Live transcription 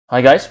Hi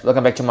guys,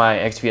 welcome back to my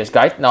XPS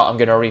guide. Now I'm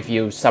gonna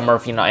review Summer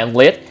Fina and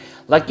Lead.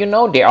 Like you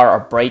know, they are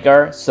a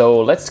breaker, so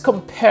let's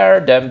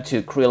compare them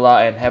to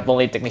Krilla and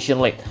Heavenly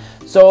Technician Lead.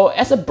 So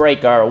as a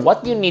breaker,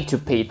 what you need to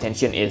pay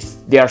attention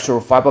is their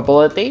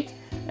survivability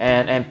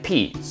and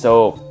MP.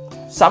 So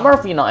Summer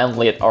Fina and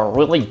Lead are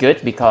really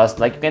good because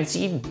like you can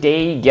see,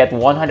 they get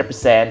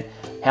 100%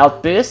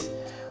 health boost,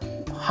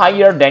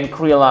 higher than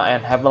Krilla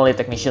and Heavenly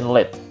Technician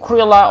Lead.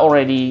 Krilla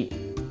already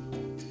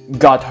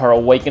got her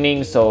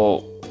awakening,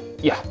 so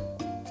yeah,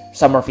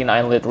 Summer Fina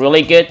and Lead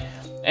really good.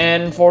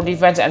 And for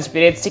defense and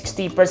spirit,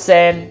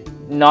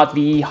 60%, not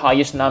the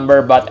highest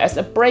number, but as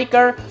a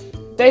breaker,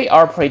 they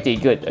are pretty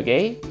good,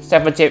 okay?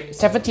 70%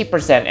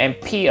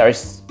 MP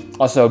is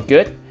also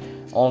good,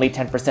 only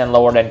 10%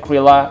 lower than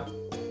Krilla.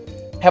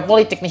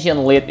 Heavenly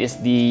Technician Lead is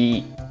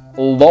the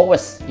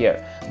lowest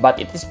here, but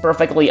it is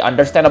perfectly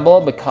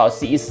understandable because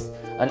she is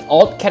an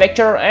old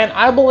character and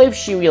I believe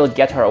she will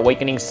get her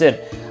awakening soon.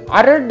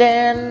 Other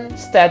than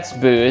stats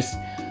boost,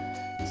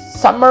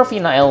 Summer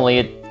Fina and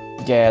Lead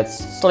gets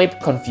Sleep,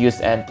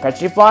 Confuse, and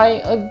Petrify,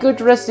 a good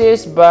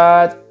resist,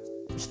 but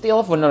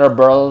still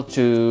vulnerable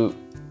to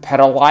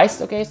Paralyze,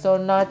 okay, so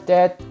not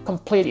that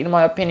complete in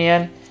my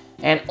opinion.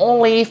 And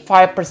only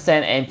 5%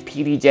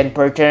 MP regen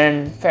per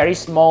turn, very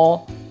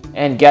small,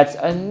 and gets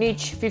a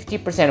niche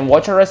 50%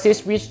 water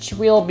resist, which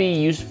will be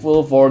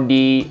useful for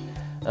the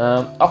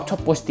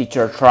Octopus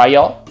Teacher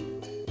trial.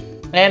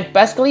 And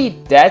basically,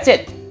 that's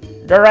it.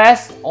 The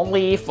rest,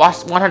 only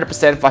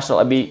 100% facial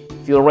ability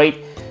fill rate,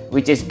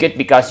 which is good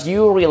because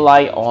you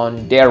rely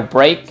on their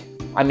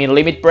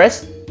limit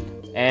burst,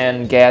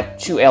 and get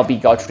 2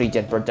 LB gouge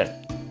regen per turn.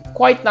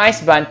 Quite nice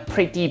but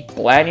pretty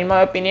bland in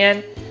my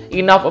opinion.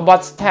 Enough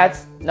about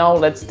stats, now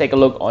let's take a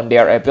look on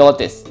their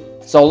abilities.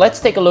 So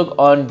let's take a look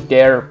on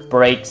their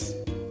breaks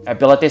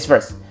abilities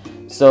first.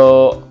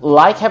 So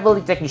like Heavenly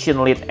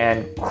Technician Lead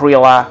and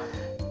Krilla,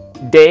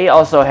 they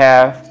also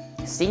have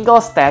single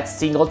stat,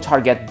 single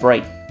target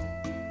break.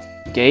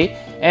 Okay,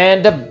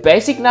 and the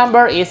basic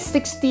number is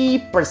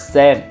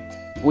 60%,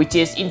 which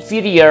is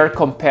inferior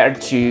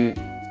compared to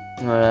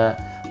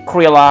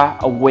Krilla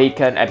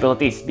Awaken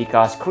abilities,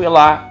 because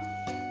Krilla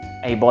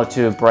able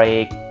to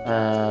break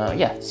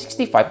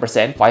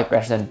 65%,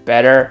 5%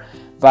 better.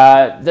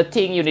 But the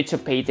thing you need to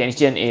pay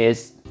attention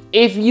is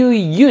if you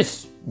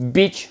use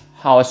Beach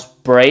House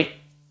Break,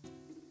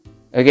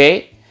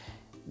 okay,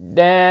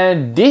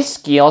 then this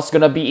skill is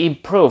gonna be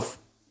improved.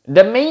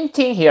 The main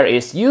thing here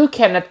is you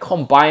cannot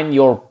combine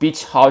your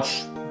Beach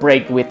House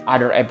Break with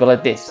other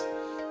abilities.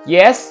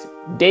 Yes,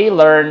 they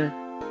learn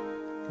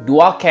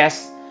dual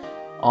cast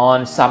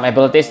on some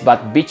abilities,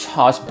 but Beach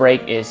House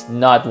Break is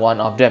not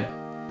one of them.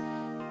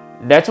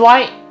 That's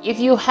why if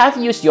you have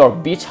used your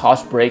Beach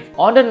House Break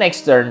on the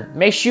next turn,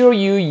 make sure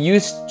you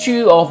use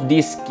 2 of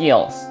these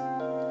skills.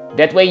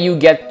 That way you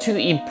get 2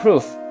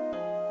 improved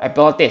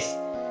abilities.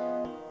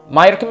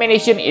 My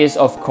recommendation is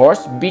of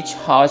course Beach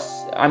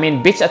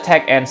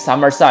Attack and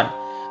Summer Sun,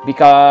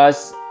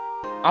 because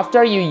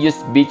after you use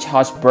Beach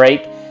House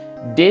Break,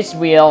 this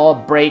will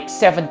break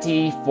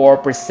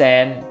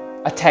 74%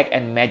 attack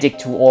and magic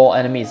to all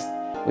enemies,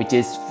 which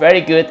is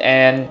very good,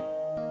 and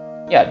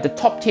yeah, the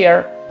top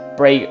tier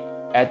break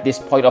at this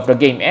point of the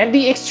game. And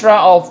the extra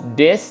of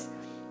this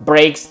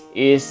breaks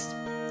is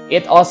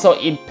it also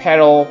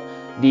imperil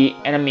the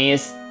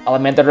enemy's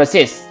elemental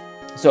resist.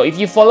 So if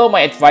you follow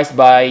my advice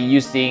by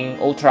using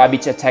Ultra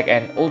Beach Attack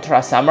and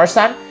Ultra Summer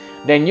Sun,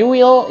 then you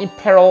will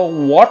imperil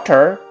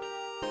water,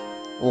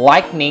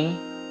 lightning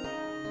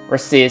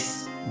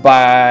resist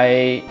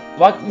by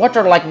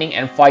water, lightning,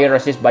 and fire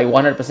resist by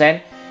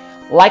 100%.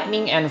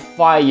 Lightning and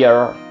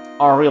fire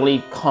are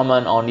really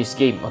common on this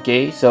game,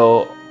 okay?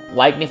 So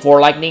for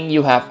lightning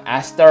you have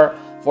Aster,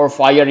 for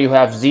fire you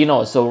have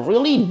Xeno. So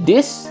really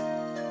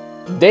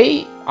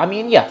they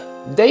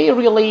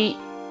really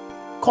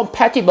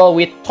compatible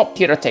with top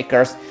tier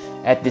attackers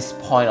at this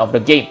point of the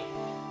game.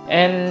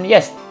 And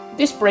yes,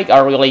 these breaks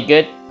are really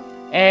good.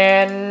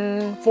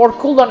 And for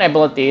cooldown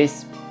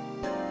abilities,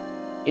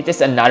 it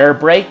is another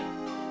break,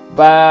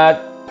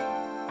 but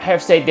I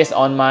have said this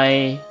on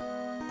my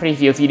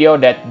preview video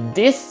that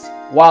this,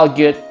 while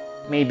good,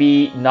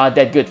 maybe not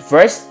that good.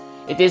 First,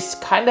 it is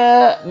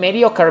kinda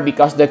mediocre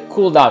because the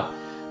cooldown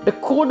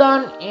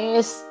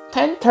is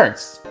 10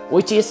 turns,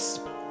 which is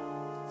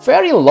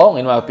very long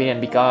in my opinion,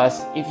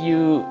 because if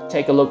you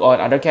take a look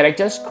on other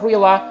characters,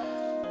 Krilla,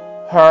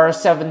 her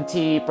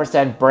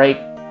 70% break,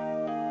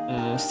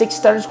 6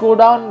 turns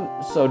cooldown,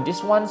 so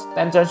this one's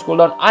 10 turns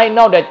cooldown. I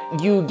know that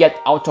you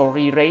get auto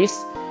re-raise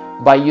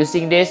by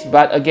using this,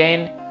 but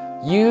again,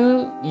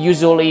 you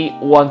usually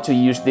want to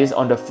use this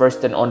on the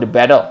first turn on the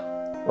battle,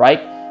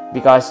 right?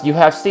 Because you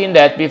have seen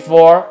that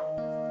before,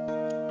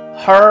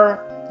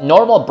 her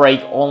normal break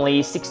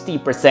only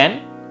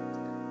 60%,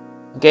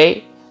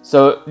 okay?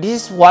 So this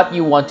is what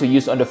you want to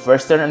use on the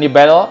first turn on the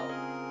battle.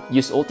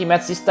 Use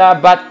Ultimate Sista,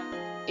 but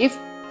if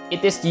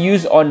it is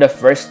used on the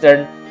first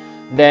turn,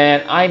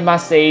 then I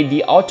must say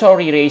the auto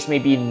re-raise may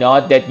be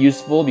not that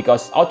useful,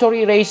 because auto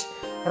re-raise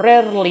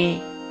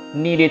rarely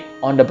needed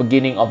on the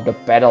beginning of the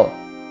battle.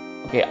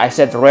 Okay, I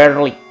said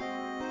rarely.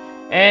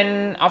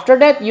 And after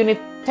that, you need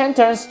 10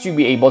 turns to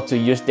be able to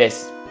use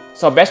this.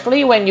 So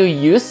basically, when you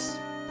use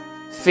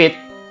Fit,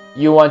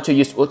 you want to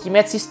use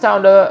Ultimate Sista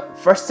on the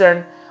first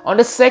turn. On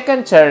the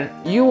second turn,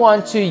 you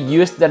want to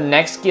use the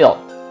next skill,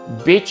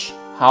 Beach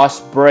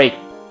House Break.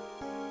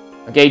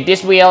 Okay,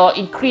 this will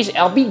increase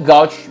LB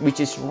gauge, which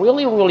is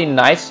really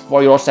nice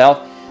for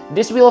yourself.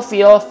 This will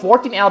fill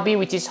 14 LB,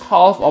 which is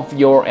half of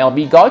your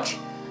LB gauge.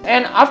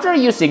 And after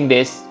using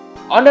this,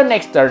 on the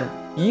next turn,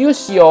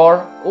 use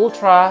your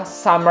Ultra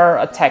Summer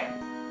Attack.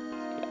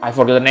 I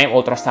forgot the name,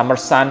 Ultra Summer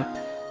Sun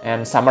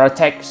and Summer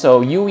Attack.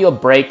 So you will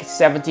break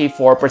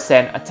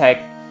 74%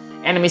 attack,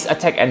 enemies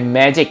attack and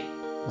magic.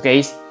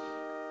 Okay,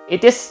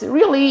 it is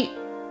really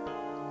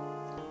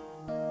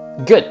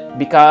good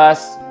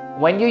because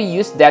when you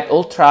use that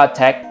Ultra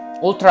Attack,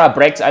 Ultra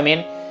Breaks, I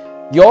mean,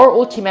 your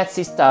Ultimate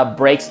Sista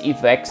Breaks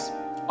effects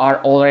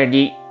are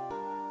already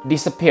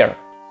disappear.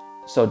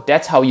 So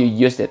that's how you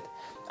use it.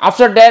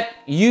 After that,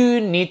 you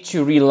need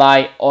to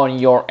rely on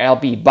your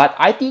LB. But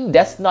I think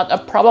that's not a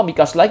problem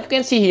because like you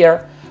can see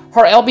here,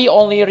 her LB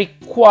only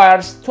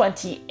requires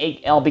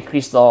 28 LB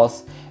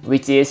crystals,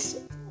 which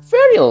is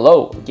very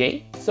low,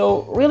 okay?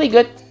 So really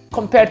good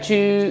compared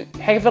to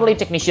Heavenly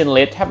Technician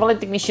Lead. Heavenly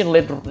Technician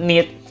Lead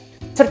need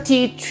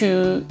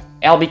 32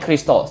 LB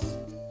crystals.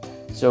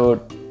 So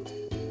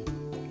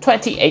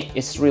 28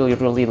 is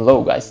really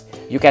low, guys.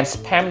 You can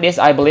spam this,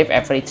 I believe,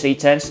 every 3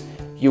 turns.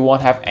 You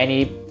won't have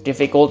any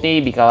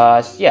difficulty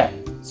because yeah,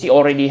 she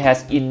already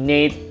has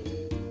innate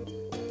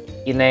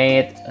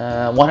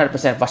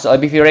 100% faster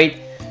LBV rate.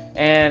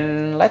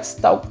 And let's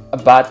talk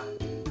about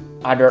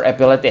other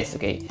abilities.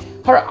 Okay,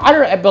 her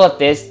other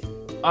abilities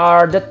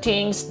are the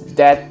things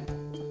that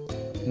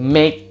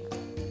make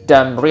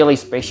them really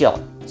special.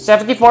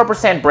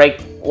 74%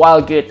 break while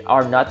good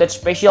are not that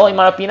special in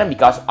my opinion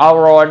because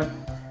Auron,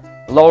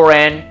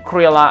 Lauren,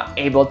 Krilla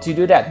able to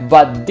do that,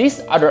 but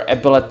these other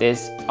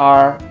abilities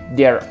are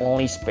their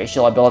only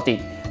special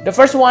ability. The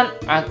first one,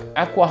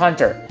 Aqua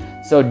Hunter.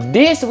 So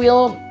this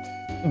will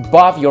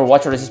buff your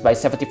water resist by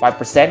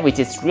 75%, which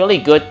is really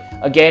good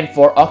again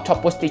for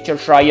Octopus Teacher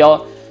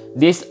Trial.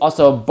 This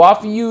also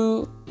buff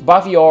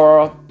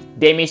your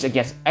damage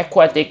against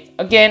aquatic,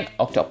 again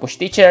Octopus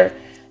Teacher.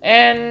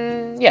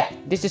 And yeah,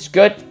 this is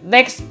good.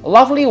 Next,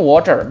 Lovely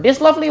Water. This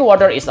Lovely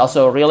Water is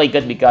also really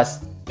good because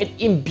it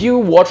imbue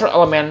water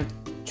element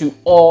to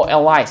all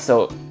allies,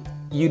 so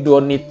you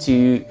don't need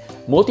to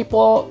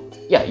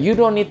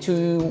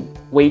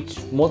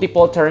wait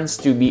multiple turns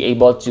to be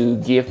able to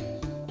give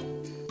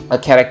a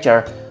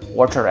character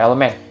water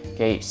element.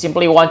 Okay,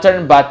 simply one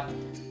turn, but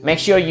make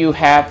sure you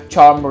have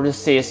charm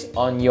resist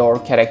on your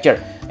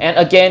character. And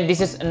again, this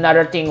is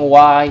another thing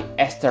why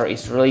Esther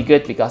is really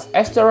good because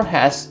Esther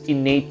has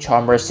innate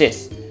charm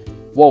resist.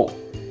 Whoa.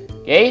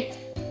 Okay,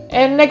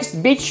 and next,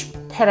 Beach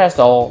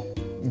Parasol.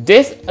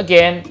 This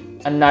again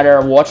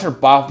another water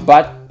buff,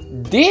 but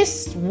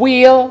this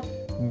will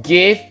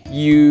give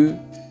you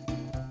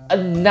a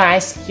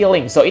nice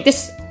healing, so it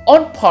is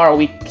on par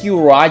with Q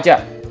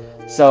Raja.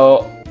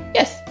 So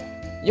yes,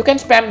 you can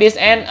spam this.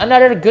 And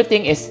another good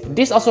thing is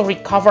this also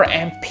recover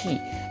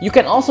MP. You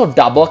can also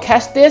double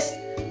cast this.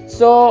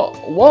 So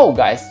whoa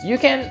guys, you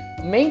can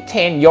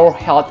maintain your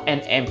health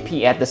and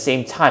MP at the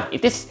same time.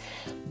 It is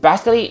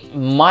basically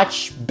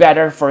much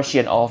better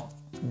version of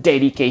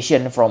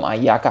dedication from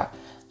Ayaka.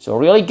 So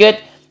really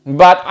good.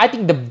 But I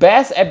think the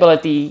best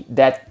ability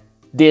that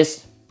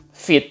this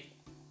Fit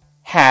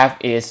have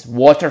is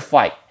Water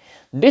Fight.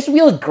 This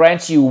will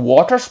grant you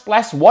Water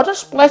Splash. Water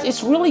Splash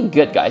is really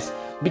good, guys,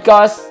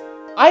 because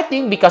I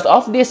think because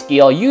of this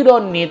skill, you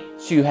don't need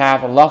to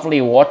have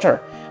Lovely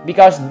Water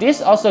because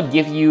this also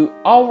gives you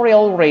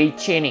Aureal Ray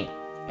Chaining,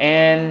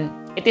 and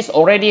it is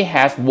already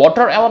has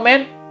water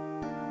element,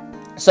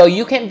 so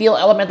you can deal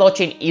elemental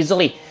chain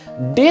easily.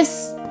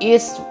 This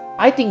is,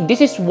 I think,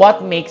 this is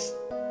what makes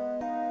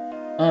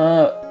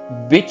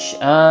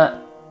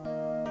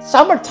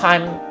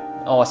Summertime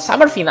or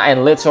Summer Fina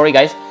and Lit, sorry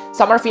guys,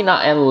 Summer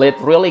Fina and Lit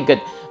really good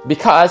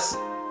because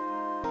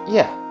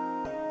yeah,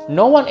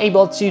 no one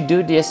able to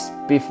do this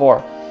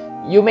before.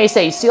 You may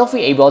say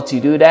Sylvie able to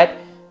do that.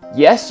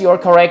 Yes, you're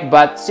correct,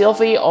 but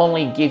Sylvie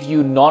only give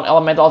you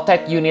non-elemental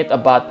attack. You need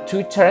about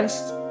 2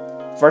 turns.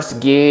 First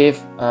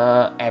give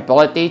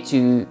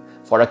ability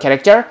for the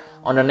character.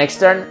 On the next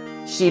turn,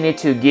 she need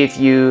to give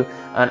you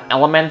an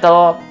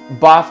elemental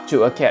buff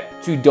to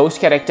those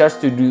characters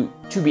to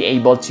be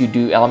able to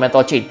do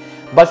elemental chain.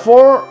 But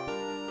for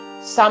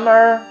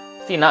Summer,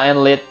 Fina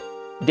and Lit,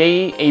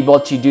 they able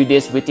to do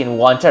this within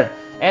 1 turn.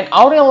 And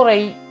Aureal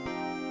Ray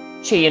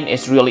Chain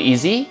is really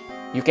easy.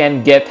 You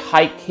can get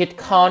high hit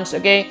counts,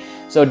 okay?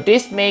 So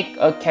this make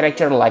a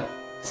character like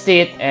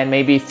Sid and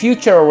maybe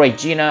future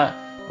Regina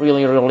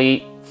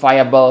really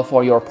viable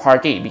for your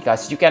party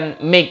because you can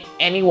make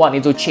anyone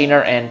into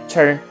chainer and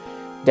turn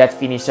that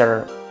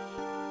finisher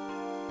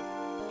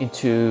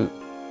into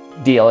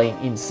dealing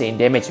insane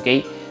damage,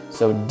 okay?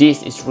 So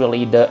this is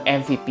really the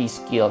MVP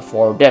skill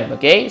for them,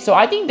 okay? So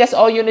I think that's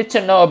all you need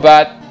to know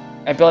about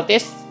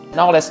abilities.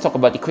 now let's talk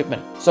about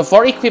equipment. So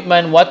for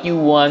equipment, what you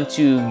want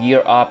to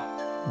gear up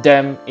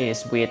them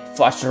is with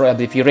faster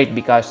LBV rate,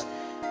 because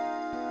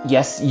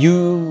yes,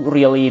 you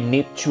really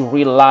need to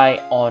rely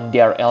on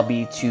their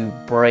LB to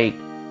break.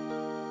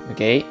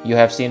 Okay, you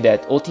have seen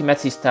that Ultimate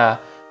Sista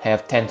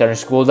have 10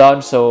 turns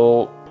cooldown,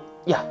 so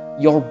yeah,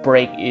 your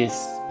break is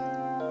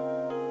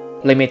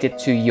limited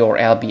to your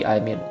LB.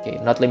 I mean, okay,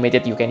 not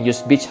limited, you can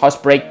use beach house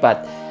break,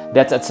 but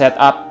that's a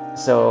setup.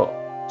 So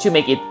to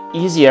make it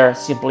easier,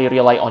 simply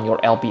rely on your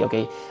LB,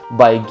 okay,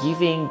 by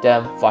giving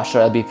them faster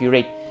LBV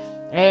rate.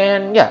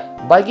 And yeah,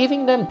 by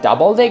giving them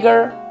double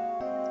dagger,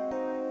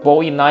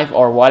 Bowie knife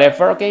or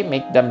whatever, okay,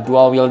 make them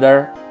dual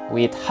wielder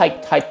with high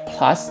height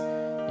plus,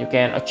 you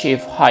can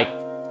achieve high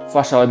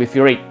faster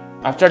LBV rate.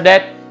 After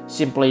that,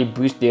 simply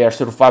boost their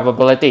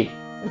survivability.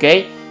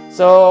 Okay,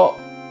 so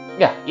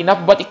yeah,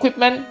 enough about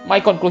equipment. My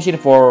conclusion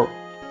for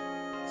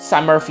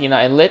Summer, Fina,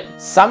 and Lit.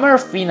 Summer,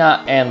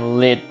 Fina, and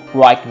Lit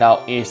right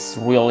now is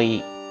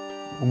really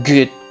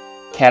good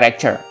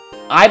character.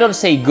 I don't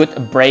say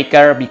good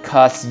breaker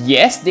because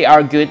yes, they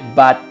are good,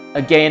 but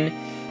again,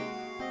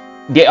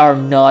 they are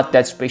not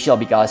that special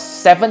because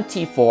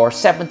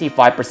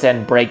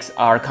 74-75% breaks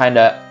are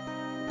kinda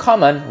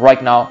common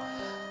right now.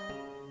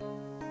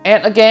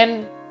 And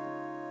again,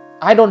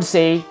 I don't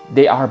say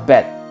they are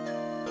bad.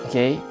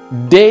 Okay,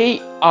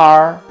 they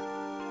are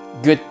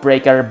good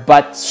breaker,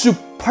 but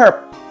superb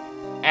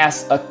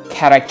as a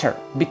character,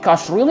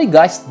 because really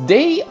guys,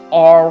 they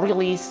are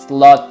really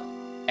slot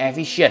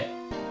efficient.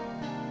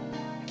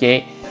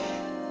 Okay,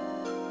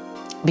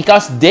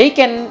 because they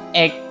can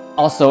act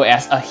also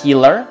as a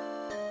healer.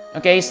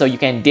 Okay, so you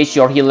can ditch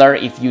your healer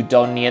if you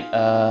don't need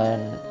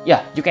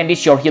yeah, you can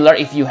ditch your healer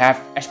if you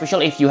have,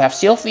 especially if you have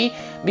Sylvie,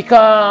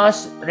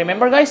 because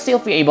remember guys,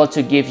 Sylvie able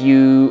to give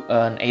you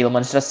an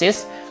ailment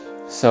resist.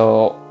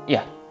 So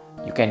yeah,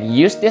 you can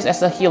use this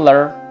as a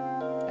healer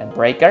and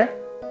breaker,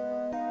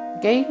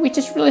 okay, which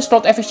is really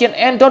slot efficient.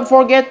 And don't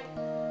forget,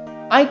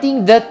 I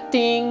think the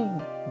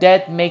thing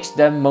that makes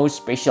them most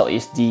special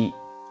is the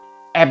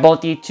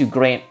ability to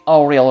grant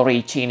Aurel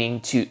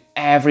rechaining to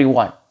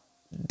everyone.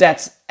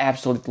 That's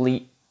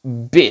absolutely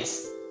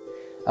beast.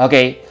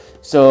 Okay,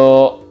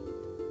 so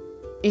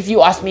if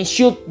you ask me,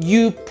 should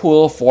you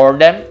pull for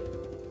them,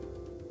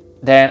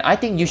 then I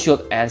think you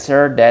should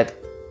answer that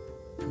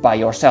by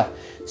yourself.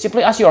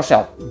 Simply ask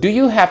yourself, do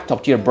you have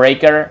top tier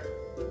breaker?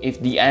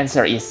 If the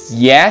answer is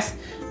yes,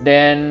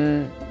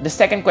 then the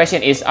second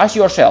question is, ask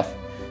yourself,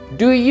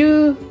 do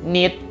you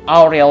need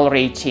Aurel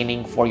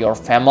rechaining for your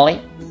family?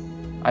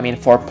 I mean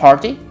for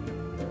party?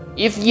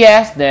 If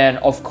yes, then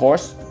of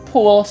course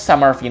pull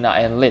Summer, Fina,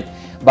 and Lit.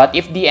 But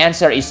if the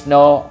answer is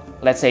no,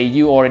 let's say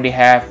you already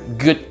have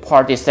good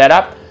party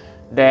setup,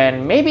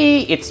 then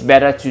maybe it's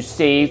better to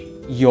save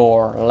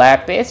your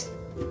Lapis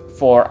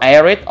for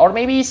Aerith or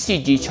maybe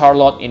CG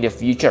Charlotte in the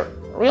future.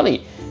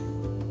 Really.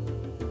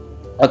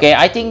 Okay,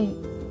 I think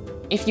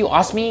if you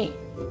ask me,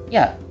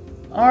 yeah,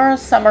 are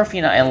Summer,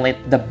 Fina, and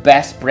Lit the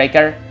best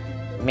breaker?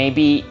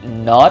 Maybe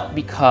not,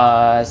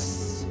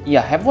 because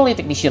yeah, Heavily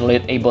Technician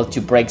Lit able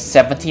to break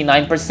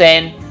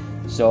 79%.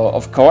 So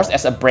of course,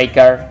 as a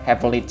breaker,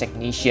 Heavily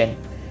Technician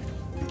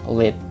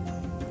Lit,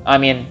 I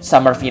mean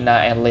Summer,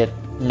 Fina, and Lit,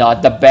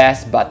 not the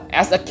best, but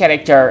as a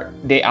character,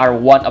 they are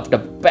one of the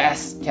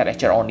best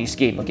character on this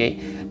game. Okay,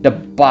 the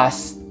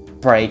boss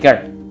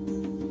breaker.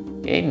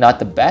 Okay, not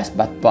the best,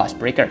 but boss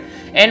breaker.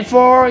 And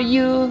for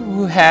you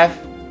who have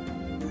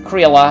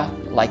Krilla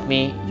like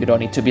me, you don't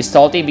need to be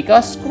salty,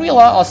 because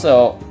Krilla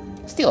also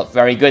still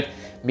very good,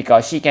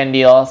 because she can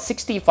deal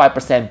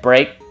 65%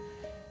 break.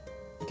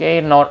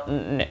 Okay, not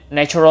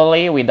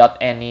naturally without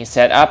any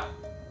setup.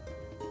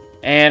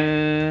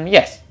 And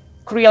yes,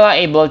 Krilla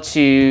able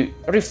to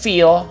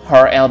refill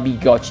her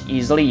LB gauge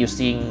easily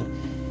using,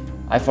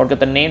 I forgot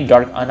the name,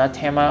 Dark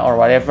Anathema or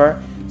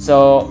whatever.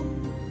 So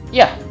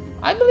yeah,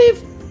 I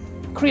believe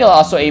Krilla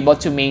also able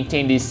to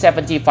maintain the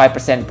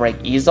 75% break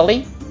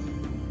easily.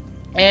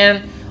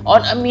 And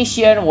on a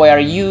mission where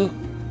you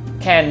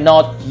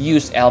cannot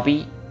use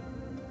LB,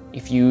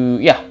 if you,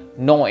 yeah,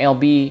 no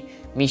LB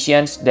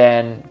missions,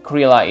 then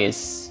Krilla is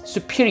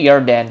superior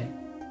than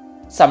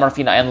Summer,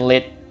 Fina, and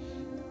Lit,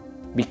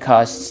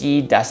 because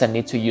she doesn't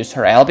need to use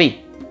her LB.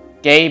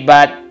 Okay,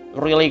 but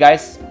really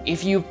guys,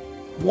 if you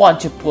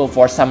want to pull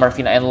for Summer,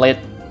 Fina, and Lit,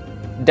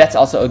 that's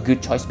also a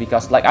good choice,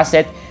 because like I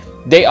said,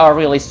 they are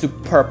really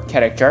superb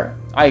character.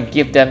 I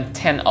give them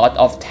 10 out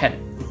of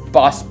 10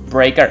 boss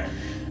breaker.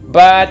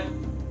 But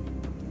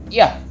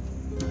yeah,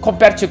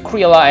 compared to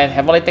Krilla and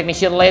Heavily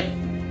Technician Lit,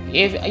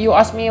 if you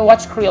ask me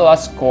what's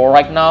Krilla's score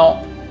right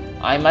now,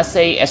 I must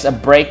say as a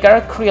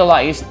breaker,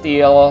 Krilla is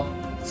still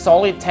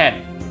solid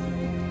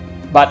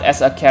 10. But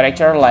as a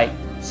character like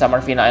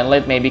Summer, Fina, and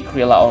Lit, maybe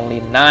Krilla only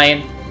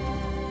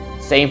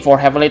 9. Same for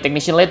Heavily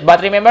Technician Lit.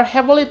 But remember,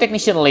 Heavily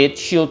Technician Lit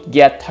should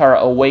get her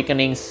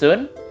awakening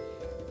soon.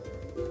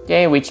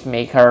 Okay, which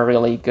make her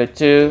really good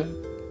too.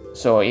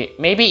 So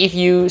maybe if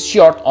you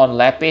short on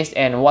Lapis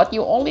and what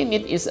you only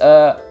need is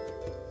a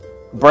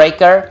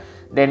breaker,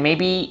 then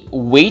maybe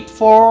wait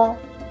for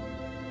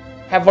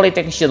Heavily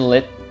Technician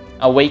Lit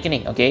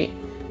awakening, okay?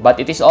 But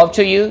it is up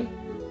to you.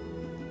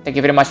 Thank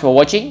you very much for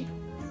watching.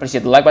 Please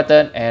hit the like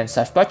button and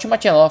subscribe to my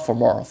channel for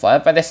more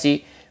Final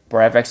Fantasy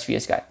Private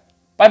XPS guide.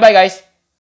 Bye bye guys.